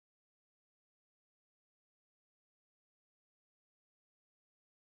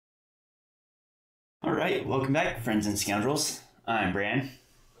All right, welcome back, friends and scoundrels. I'm Bran.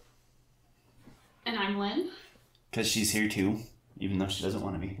 And I'm Lynne. Because she's here too, even though she doesn't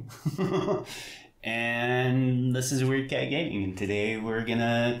want to be. And this is Weird Cat Gaming, and today we're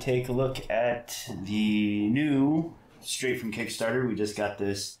gonna take a look at the new, straight from Kickstarter. We just got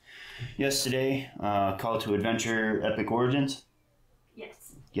this yesterday. Call to Adventure Epic Origins.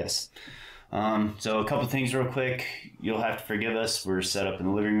 Yes. Yes. So a couple things real quick. You'll have to forgive us. We're set up in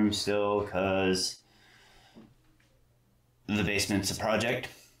the living room still because the basement's a project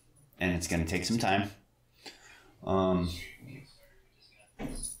and it's going to take some time.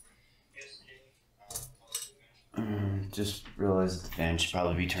 Just realized the fan should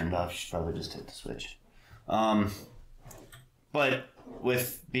probably be turned off. You should probably just hit the switch. But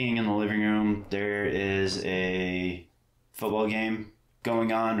with being in the living room, there is a football game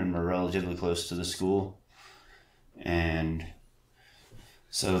going on, and we're relatively close to the school, and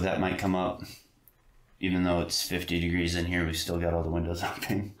so that might come up. Even though it's 50 degrees in here, we still got all the windows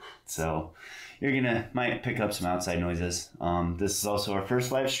open, so you're might pick up some outside noises. This is also our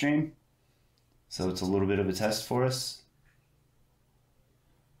first live stream, so it's a little bit of a test for us.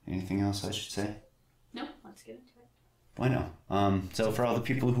 Anything else I should say? No, let's get into it. Why no? So for all the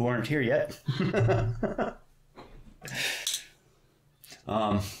people who aren't here yet,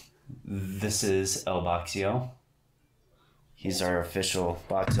 this is El Boxio. He's our official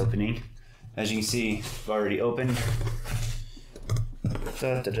box opening. As you can see, we've already opened.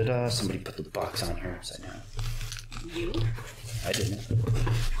 Somebody put the box on here upside down. You? I didn't.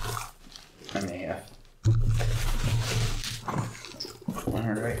 I may have.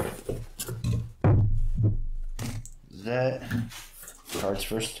 Alright. Is that cards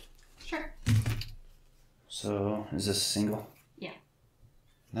first? Sure. So, is this a single? Yeah.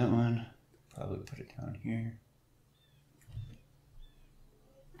 That one, probably put it down here.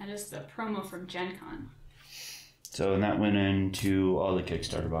 That is the promo from Gen Con. So, and that went into all the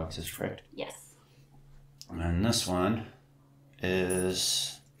Kickstarter boxes, correct? Yes. And this one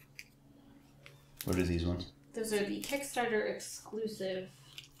is... What are these ones? Those are the Kickstarter exclusive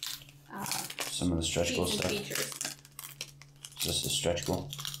some of the stretch goal stuff. Features. Just a stretch goal.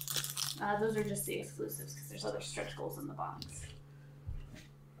 Those are just the exclusives because there's other stretch goals in the box.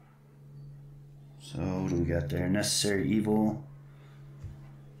 So, what do we got there? Necessary Evil.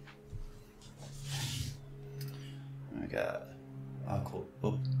 I got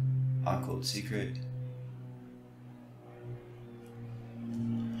Occult Secret.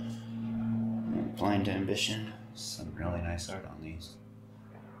 Blind Ambition. Some really nice art on these.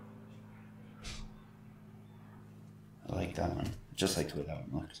 I like that one. Just like the way that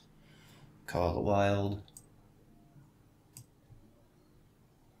one looks. Call of the Wild.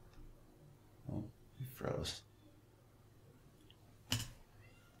 Oh, he froze.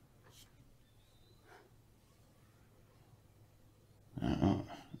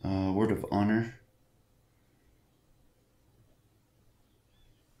 Word of Honor.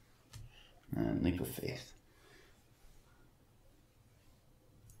 And Leap of Faith.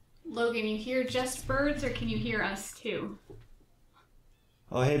 Logan, you hear just birds or can you hear us too?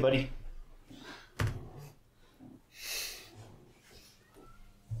 Oh, hey, buddy.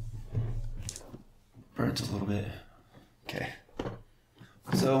 Birds a little bit. Okay.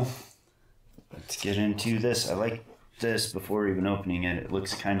 So, let's get into this. I like this before even opening it. It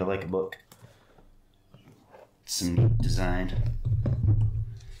looks kind of like a book. Some neat design.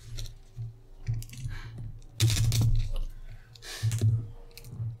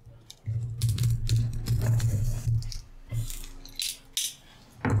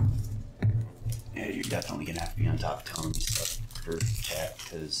 Yeah, you're definitely gonna have to be on top of telling me stuff for chat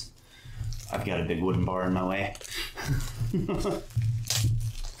because I've got a big wooden bar in my way.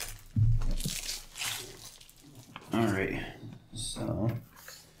 Alright, so,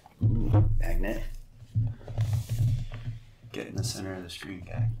 magnet. Get in the center of the screen,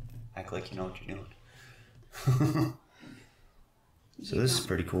 guy. Act like you know what you're doing. So this is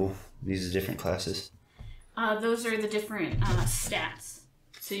pretty cool. These are different classes. Those are the different stats.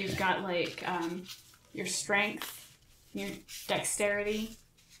 So you've got like your strength, your dexterity.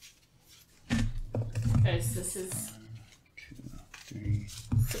 Because this is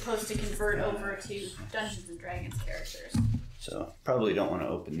supposed to convert over to Dungeons and Dragons characters. So probably don't want to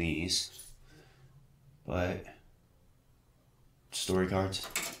open these, but story cards.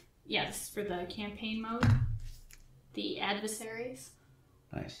 Yeah, this is for the campaign mode. The adversaries.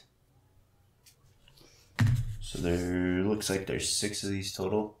 Nice. So there looks like there's 6 of these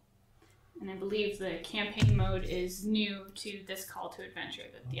total. And I believe the campaign mode is new to this Call to Adventure,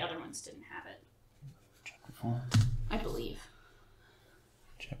 that the other ones didn't have it. Chapter 4. I believe.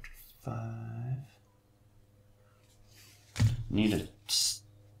 Chapter 5. Need a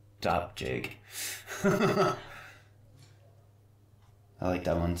stop jig. I like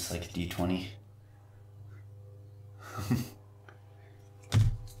that one. It's like a D20.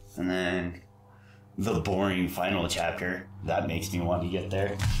 And then the boring final chapter. That makes me want to get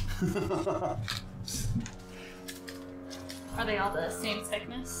there. Are they all the same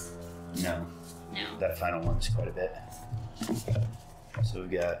thickness? No. No. That final one's quite a bit. So we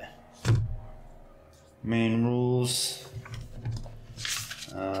got main rules,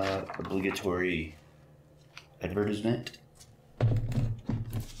 obligatory advertisement.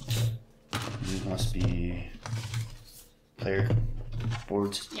 These must be player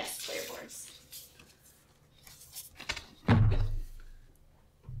boards. Yes, player boards.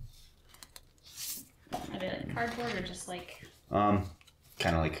 Are they like cardboard or just like?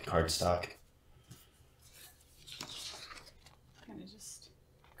 Kind of like a cardstock. Kind of just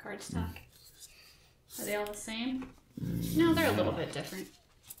cardstock. Are they all the same? No, they're a little bit different.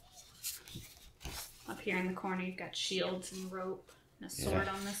 Up here in the corner, you've got shields and rope and a sword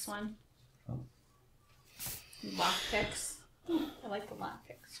on this one. Oh. Lock picks. I like the lock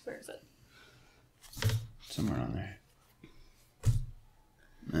picks. Where is it? Somewhere on there.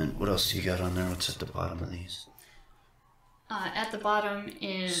 And what else do you got on there? What's at the bottom of these? At the bottom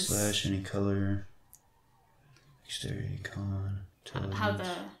is Slash any color. Dexterity, con, how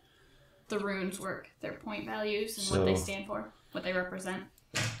the runes work, their point values and what they stand for, what they represent.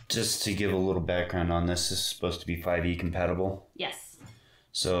 Just to give a little background on this, this is supposed to be 5e compatible. Yes.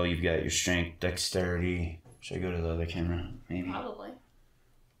 So you've got your strength, dexterity. Should I go to the other camera? Maybe. Probably.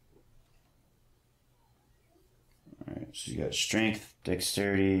 Alright, so you got strength,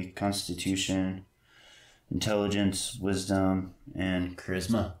 dexterity, constitution, intelligence, wisdom, and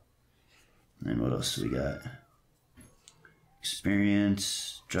charisma. And then what else do we got?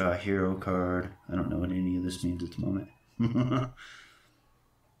 Experience, draw a hero card. I don't know what any of this means at the moment.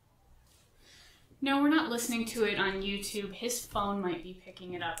 No, we're not listening to it on YouTube. His phone might be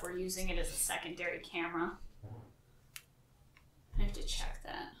picking it up. We're using it as a secondary camera. I have to check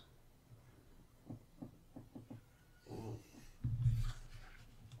that.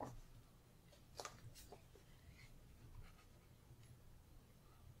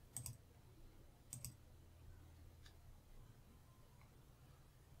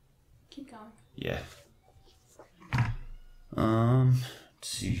 Keep going. Yeah. Let's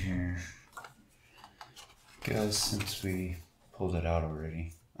see here. Guys, since we pulled it out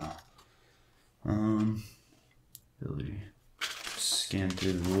already. Ability. Scan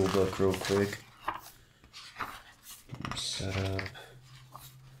through the rule book real quick. Setup.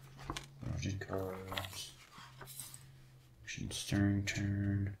 Origin cards. Action stirring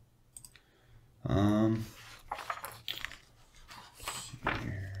turn. Let's see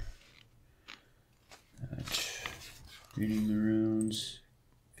here. Reading the runes.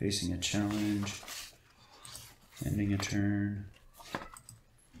 Facing a challenge. Ending a turn.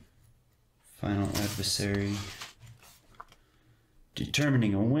 Final adversary.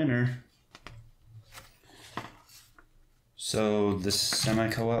 Determining a winner. So this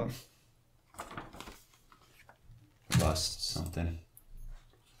semi-co-op. Lost something.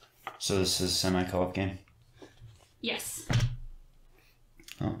 So this is a semi-co-op game? Yes.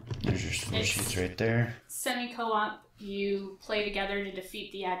 Oh, there's your score sheets right there. Semi-co-op, you play together to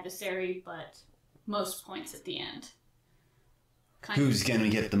defeat the adversary, but most points at the end. Who's gonna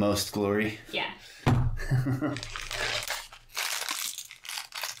get the most glory? Yeah.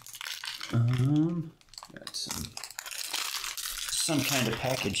 Got some kind of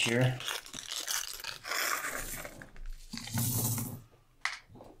package here.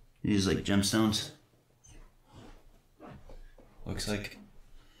 These like gemstones. Looks like.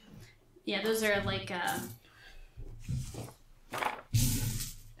 Yeah, those are like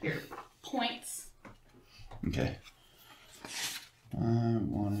your points. Okay. I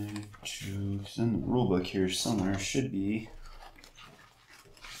wanted to, because in the rulebook here somewhere should be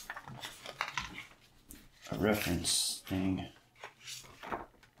a reference thing.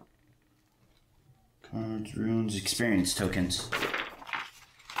 Cards, runes, experience tokens.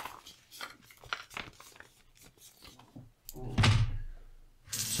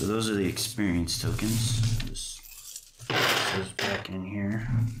 So those are the experience tokens. This goes back in here.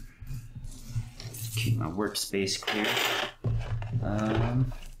 Keep my workspace clear.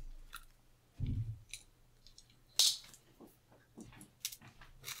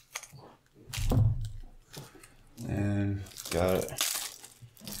 And got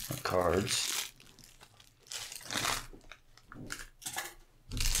cards.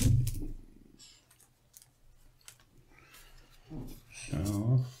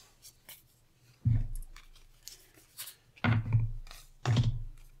 So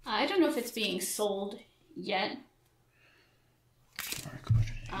it's being sold yet.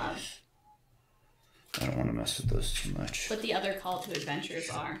 I don't want to mess with those too much. But the other Call to Adventures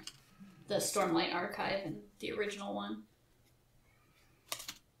are the Stormlight Archive and the original one.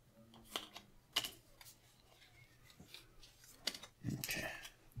 Okay.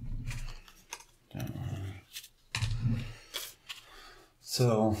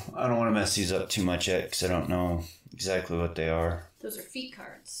 So, I don't want to mess these up too much yet because I don't know exactly what they are. Those are feat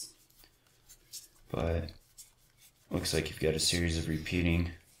cards. But looks like you've got a series of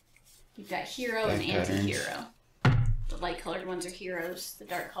repeating. You've got hero and anti-hero. The light-colored ones are heroes. The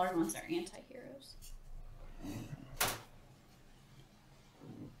dark-colored ones are anti-heroes.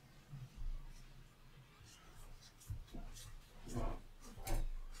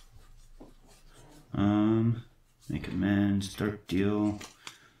 Make amends, dark deal.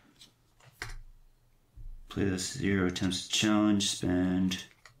 Play this 0 attempts to challenge, spend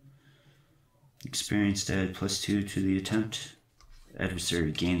experience to add +2 to the attempt.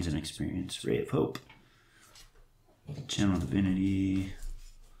 Adversary gains an experience. Ray of Hope. Channel Divinity.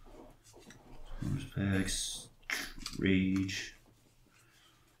 Packs. Rage.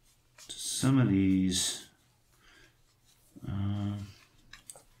 Some of these.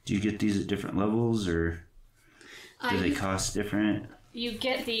 Do you get these at different levels, or do they cost different? You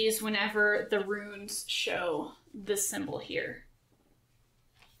get these whenever the runes show this symbol here.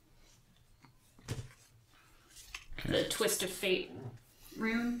 Okay. The Twist of Fate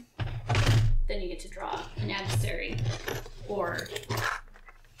rune. Then you get to draw an adversary or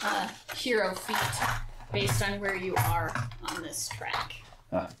a hero feat based on where you are on this track.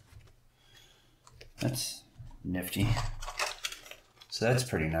 Ah. That's nifty. So that's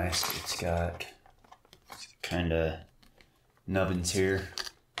pretty nice. It's got kind of nubbins here.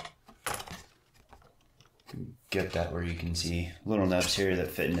 Get that where you can see little nubs here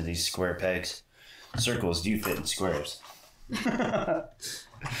that fit into these square pegs. Circles do fit in squares. And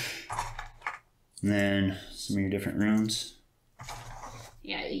then some of your different runes.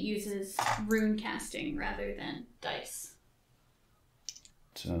 Yeah, it uses rune casting rather than dice.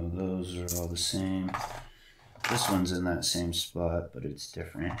 So those are all the same. This one's in that same spot, but it's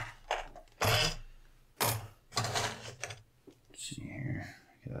different. Let's see here.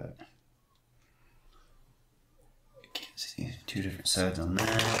 I can't see 2 different sides on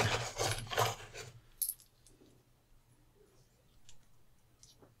that.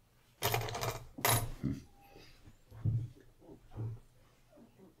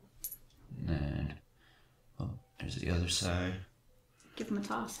 And then, oh, there's the other side. Give them a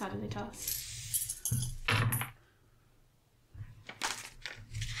toss. How do they toss?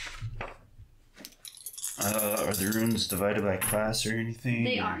 Are the runes divided by class or anything?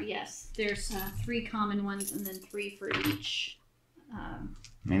 They are, yes. There's 3 common ones and then 3 for each. I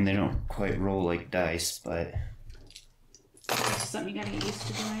mean, they don't quite roll like dice, but... It's just something you gotta get used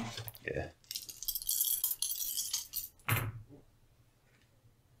to doing. Yeah.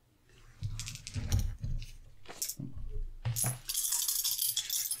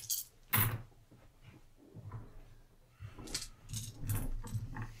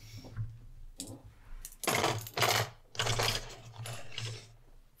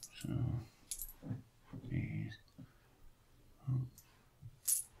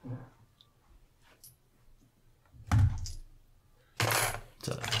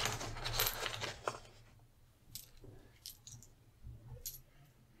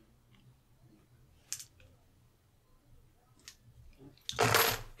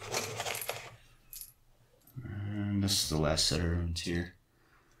 This is the last set of runes here.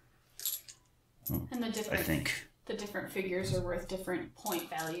 Oh, And the different, I think. The different figures are worth different point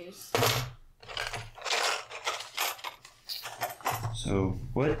values. So,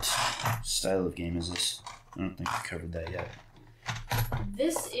 what style of game is this? I don't think we covered that yet.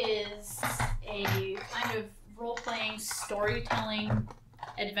 This is a kind of role-playing, storytelling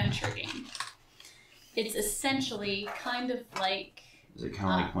adventure game. It's essentially kind of like... Is it kind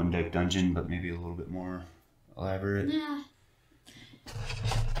of like One Deck Dungeon, but maybe a little bit more elaborate? Nah.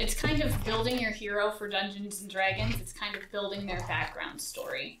 It's kind of building your hero for Dungeons and Dragons. It's kind of building their background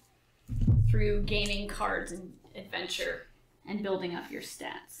story through gaining cards and adventure and building up your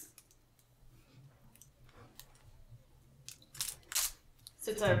stats.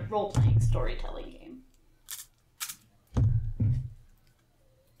 So it's a role-playing storytelling game.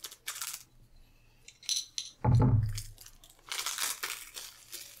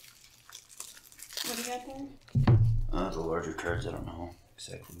 What do you got there? The larger cards, I don't know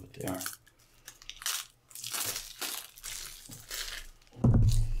exactly what they are.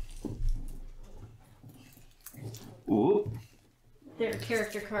 Ooh. There are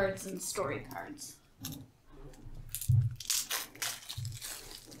character cards and story cards.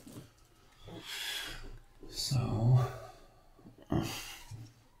 So,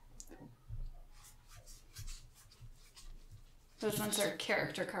 those ones are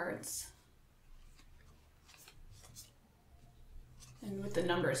character cards. And with the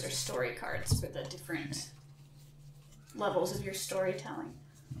numbers are story cards for the different levels of your storytelling.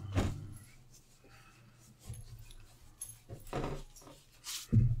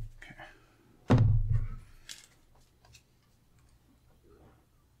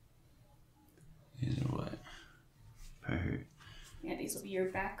 these are what? Perfect. Yeah, these will be your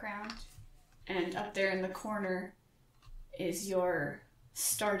background. And up there in the corner is your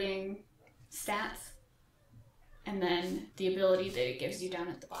starting stats. And then the ability that it gives you down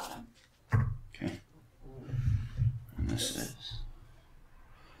at the bottom. Okay. And this is.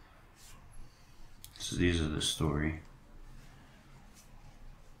 So these are the story.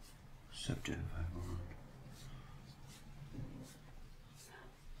 Subject.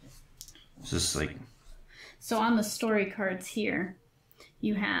 Is this like. So on the story cards here,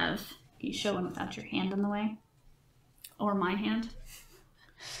 you show one without your hand in the way, or my hand,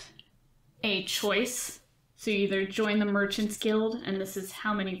 a choice. So you either join the Merchants Guild, and this is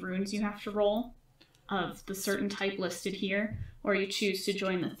how many runes you have to roll of the certain type listed here, or you choose to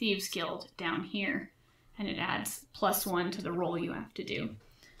join the Thieves Guild down here, and it adds +1 to the roll you have to do.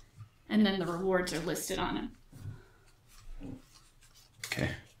 And then the rewards are listed on it.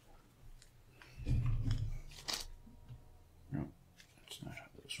 Okay. No, that's not how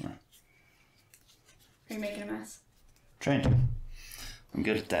those run. Are you making a mess? Trying to. I'm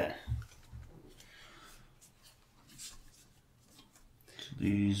good at that.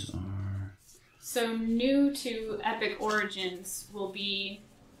 These are. So new to Epic Origins will be,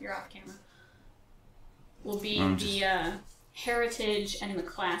 you're off camera, will be the heritage and the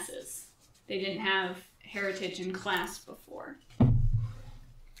classes. They didn't have heritage and class before.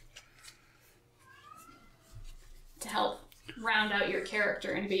 To help round out your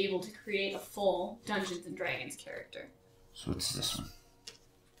character and be able to create a full Dungeons and Dragons character. So what's this one?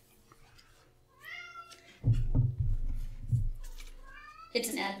 It's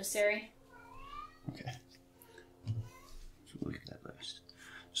an adversary. Okay. So we'll look at that last.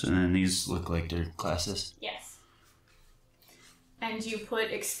 So then these look like they're classes? Yes. And you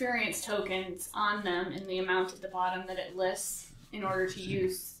put experience tokens on them in the amount at the bottom that it lists in order to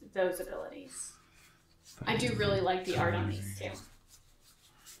use those abilities. I do really like the art on these too.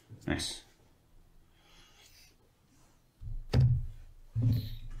 Nice.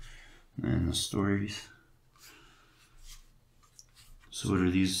 And the stories. So what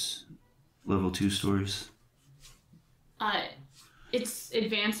are these level 2 stories? It's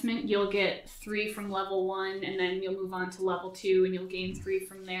advancement. You'll get 3 from level 1, and then you'll move on to level 2, and you'll gain 3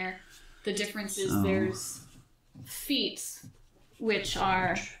 from there. The difference is there's feats, which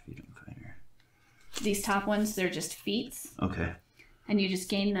are these top ones. They're just feats. Okay. And you just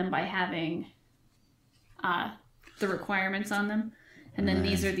gain them by having the requirements on them. And then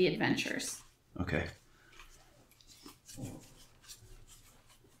these are the adventures. Okay.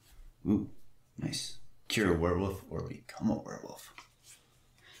 Ooh, nice. Cure a werewolf or become a werewolf.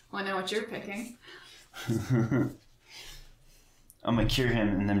 Well, I know what you're picking. I'm gonna cure him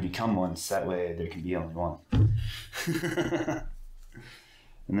and then become one, so that way there can be only one.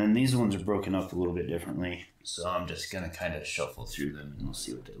 And then these ones are broken up a little bit differently, so I'm just gonna kind of shuffle through them and we'll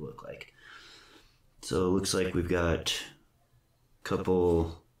see what they look like. So it looks like we've got a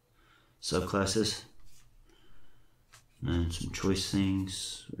couple subclasses and some choice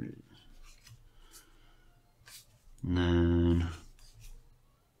things. And then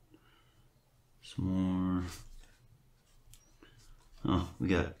some more. Oh, we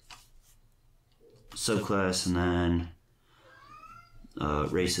got subclass and then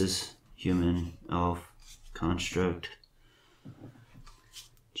races: human, elf, construct,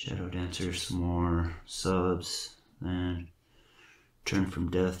 shadow dancer. Some more subs. Then turn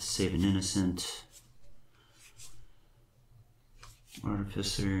from death, save an innocent.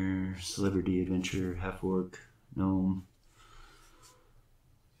 Artificer, celebrity adventure, half orc, gnome.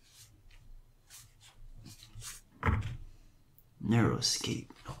 Narrow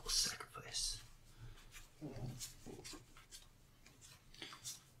escape, noble sacrifice.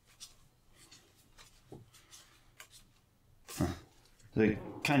 Huh. So it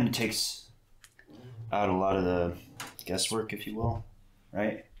kind of takes out a lot of the guesswork, if you will,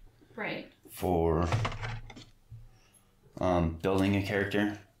 right? Right. For building a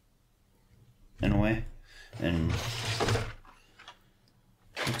character in a way. And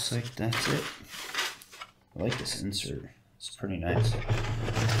looks like that's it. I like this insert. It's pretty nice.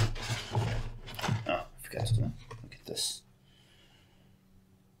 Oh, I forgot to look at this.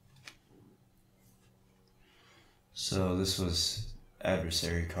 So this was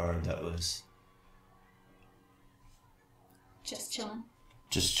adversary card that was Just chilling.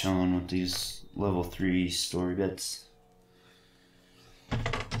 Just chilling with these level 3 story bits.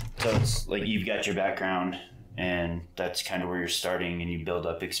 So it's like you've got your background, and that's kind of where you're starting, and you build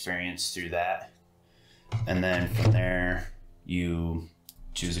up experience through that. And then from there, you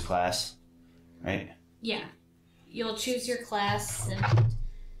choose a class, right? Yeah. You'll choose your class and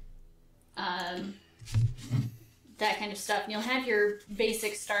that kind of stuff. And you'll have your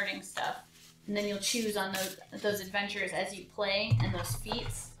basic starting stuff. And then you'll choose on those adventures as you play and those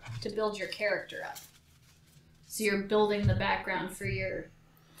feats to build your character up. So you're building the background for your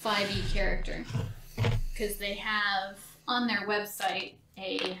 5e character. Because they have on their website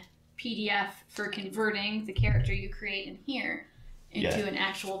a PDF for converting the character you create in here into an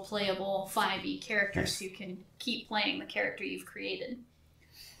actual playable 5e character, so you can keep playing the character you've created.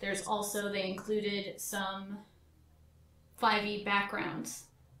 There's also, they included some 5e backgrounds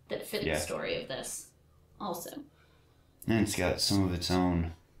that fit the story of this also. And it's got some of its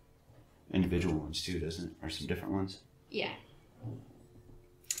own individual ones too, doesn't it? Or some different ones? Yeah.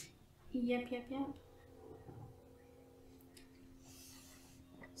 Yep.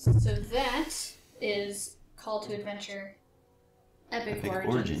 So that is Call to Adventure Epic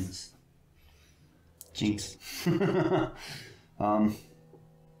Origins. Jinx.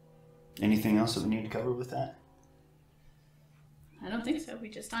 Anything else that we need to cover with that? I don't think so. We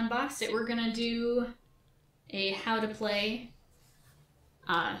just unboxed it. We're going to do a how to play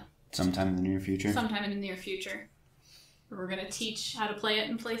sometime in the near future. Sometime in the near future. We're going to teach how to play it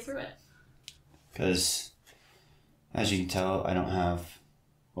and play through it. Because, as you can tell, I don't have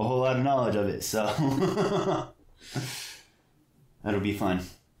a whole lot of knowledge of it, so that'll be fun.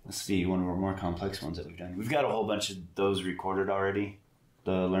 This will be one of our more complex ones that we've done. We've got a whole bunch of those recorded already,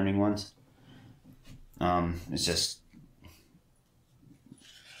 the learning ones. It's just,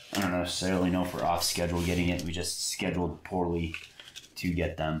 I don't necessarily know if we're off schedule getting it. We just scheduled poorly to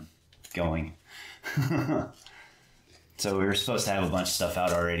get them going. So we were supposed to have a bunch of stuff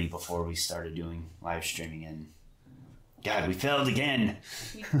out already before we started doing live streaming, and God, we failed again.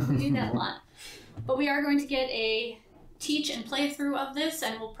 We do that a lot. But we are going to get a teach and playthrough of this,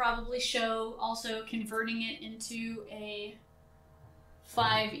 and we'll probably show also converting it into a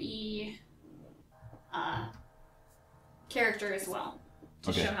 5e character as well,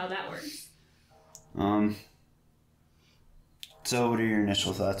 to show how that works. So what are your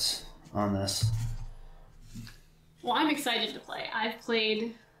initial thoughts on this? Well, I'm excited to play. I've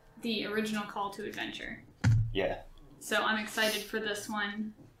played the original Call to Adventure. Yeah. So I'm excited for this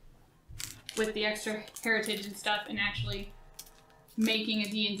one with the extra heritage and stuff, and actually making a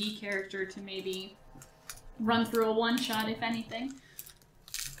D&D character to maybe run through a one-shot, if anything.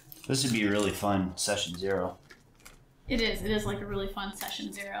 This would be a really fun session 0. It is. It is like a really fun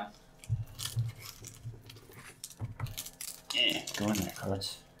session 0. Yeah, go in there,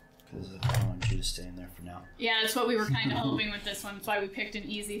 cards. Because I want you to stay in there for now. Yeah, that's what we were kind of hoping with this one. That's why we picked an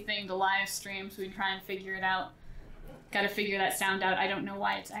easy thing to live stream, so we can try and figure it out. Got to figure that sound out. I don't know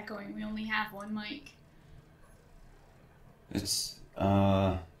why it's echoing. We only have one mic. It's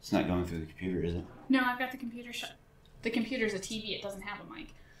not going through the computer, is it? No, I've got the computer shut. The computer's a TV. It doesn't have a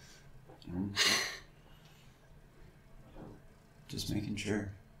mic. Just making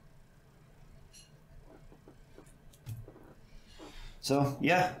sure. So,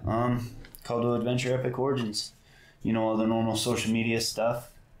 yeah, Call to Adventure Epic Origins. You know, all the normal social media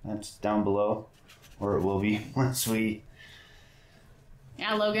stuff. That's down below. Or it will be once we...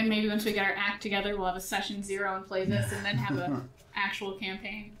 Yeah, Logan, maybe once we get our act together, we'll have a session 0 and play this, and then have a actual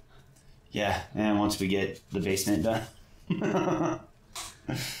campaign. Yeah, and once we get the basement done.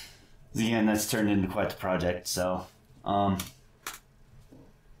 Again, that's turned into quite the project, so...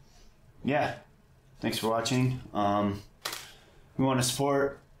 yeah, thanks for watching. We want to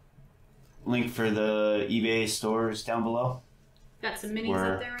support, link for the eBay stores down below. Got some minis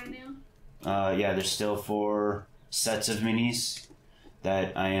up there right now? Yeah, there's still 4 sets of minis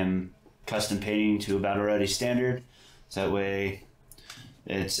that I am custom painting to a Battle Ready standard. So that way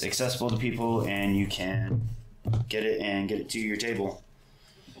it's accessible to people and you can get it and get it to your table.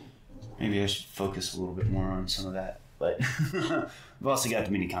 Maybe I should focus a little bit more on some of that. But we've also got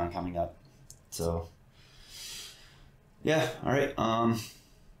the mini-con coming up. So, yeah, alright. I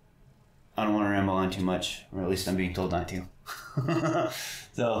don't want to ramble on too much, or at least I'm being told not to.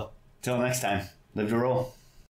 So, till next time, live to roll.